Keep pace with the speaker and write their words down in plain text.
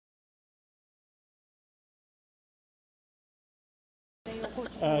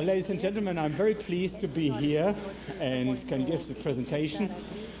Ladies and gentlemen, I'm very pleased to be here and can give the presentation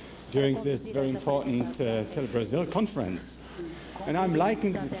during this very important Telebrasil conference. And I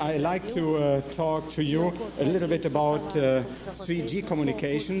like to talk to you a little bit about 3G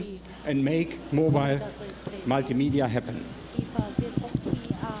communications and make mobile multimedia happen.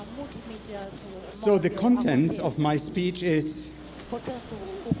 So the contents of my speech is,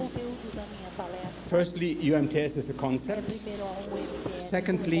 firstly, UMTS is a concept.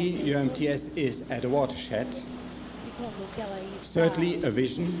 Secondly, UMTS is at a watershed. Thirdly, a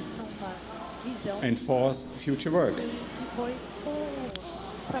vision. And fourth, future work.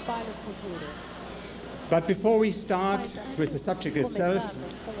 But before we start with the subject itself,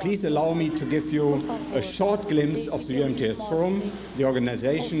 please allow me to give you a short glimpse of the UMTS Forum, the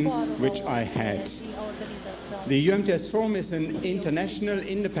organization which I had. The UMTS Forum is an international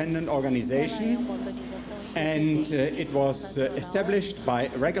independent organization, and it was established by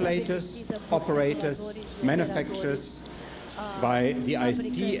regulators, operators, manufacturers, by the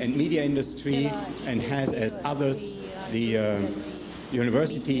ICT and media industry, and has as others the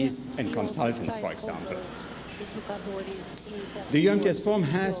universities and consultants, for example. The UMTS Forum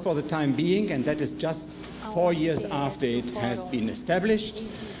has, for the time being, and that is just 4 years after it has been established,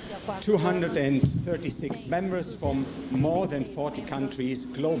 236 members from more than 40 countries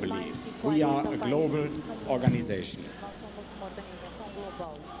globally. We are a global organization.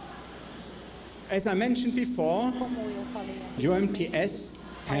 As I mentioned before, UMTS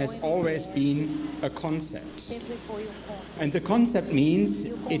has always been a concept. And the concept means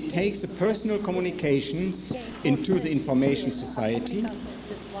it takes the personal communications into the information society.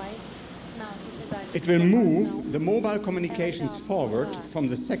 It will move the mobile communications forward from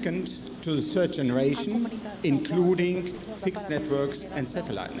the second to the third generation, including fixed networks and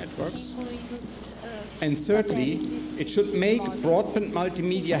satellite networks. And thirdly, it should make broadband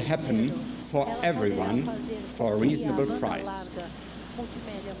multimedia happen for everyone for a reasonable price.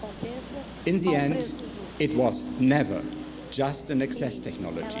 In the end, it was never just an access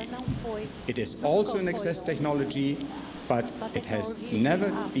technology. It is also an access technology, but it has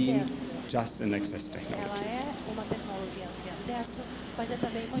never been just an access technology.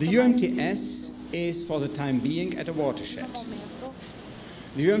 The UMTS is, for the time being, at a watershed.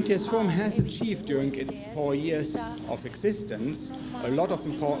 The UMTS Forum has achieved during its 4 years of existence a lot of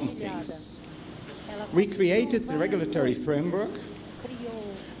important things. We created the regulatory framework,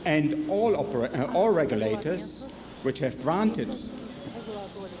 and all regulators which have granted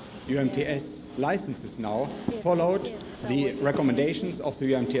UMTS licenses now followed the recommendations of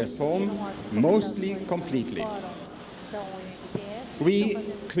the UMTS Forum mostly completely. We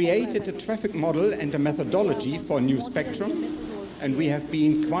created a traffic model and a methodology for new spectrum, and we have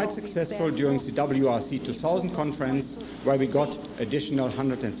been quite successful during the WRC 2000 conference, where we got additional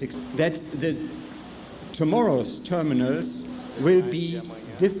 106. That tomorrow's terminals will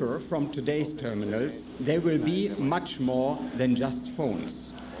differ from today's terminals. They will be much more than just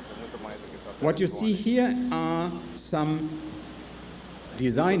phones. What you see here are some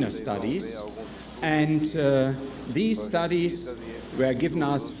designer studies, and these studies were given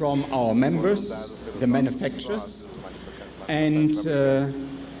us from our members, the manufacturers, and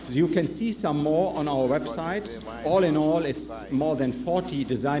you can see some more on our website. All in all, it's more than 40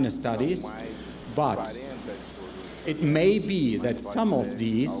 designer studies, but it may be that some of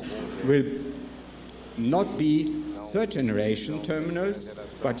these will not be third generation terminals,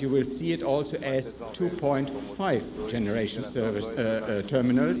 but you will see it also as 2.5 generation service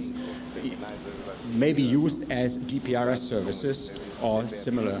terminals, maybe used as GPRS services or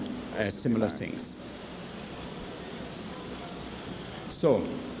similar things. So,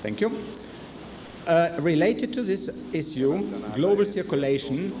 thank you. Related to this issue, global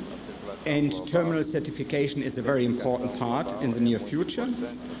circulation and terminal certification is a very important part in the near future.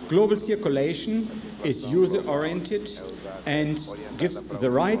 Global circulation is user-oriented and gives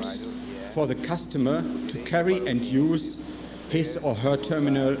the right for the customer to carry and use his or her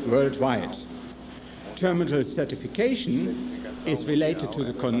terminal worldwide. Terminal certification is related to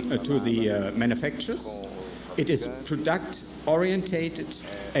the manufacturers. It is product-orientated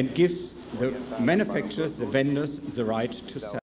and gives the manufacturers, the vendors, the right to sell.